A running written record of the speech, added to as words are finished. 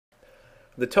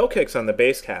The toe kicks on the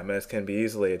base cabinets can be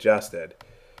easily adjusted.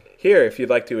 Here, if you'd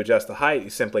like to adjust the height, you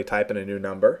simply type in a new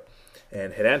number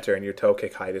and hit enter, and your toe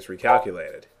kick height is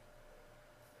recalculated.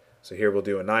 So here we'll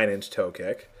do a 9-inch toe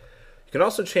kick. You can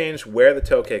also change where the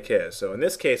toe kick is. So in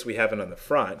this case, we have it on the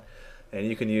front, and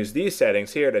you can use these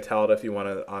settings here to tell it if you want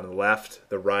it on the left,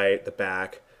 the right, the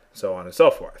back, so on and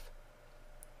so forth.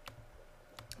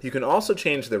 You can also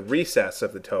change the recess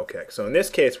of the toe kick. So in this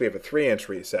case, we have a 3-inch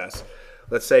recess.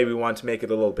 Let's say we want to make it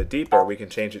a little bit deeper. We can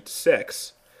change it to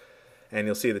 6, and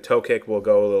you'll see the toe kick will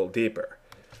go a little deeper.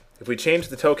 If we change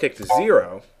the toe kick to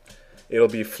 0, it'll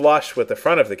be flush with the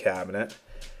front of the cabinet,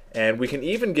 and we can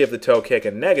even give the toe kick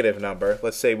a negative number.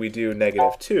 Let's say we do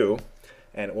 -2,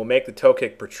 and it will make the toe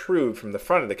kick protrude from the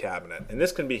front of the cabinet. And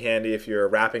this can be handy if you're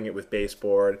wrapping it with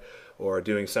baseboard or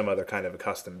doing some other kind of a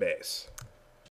custom base.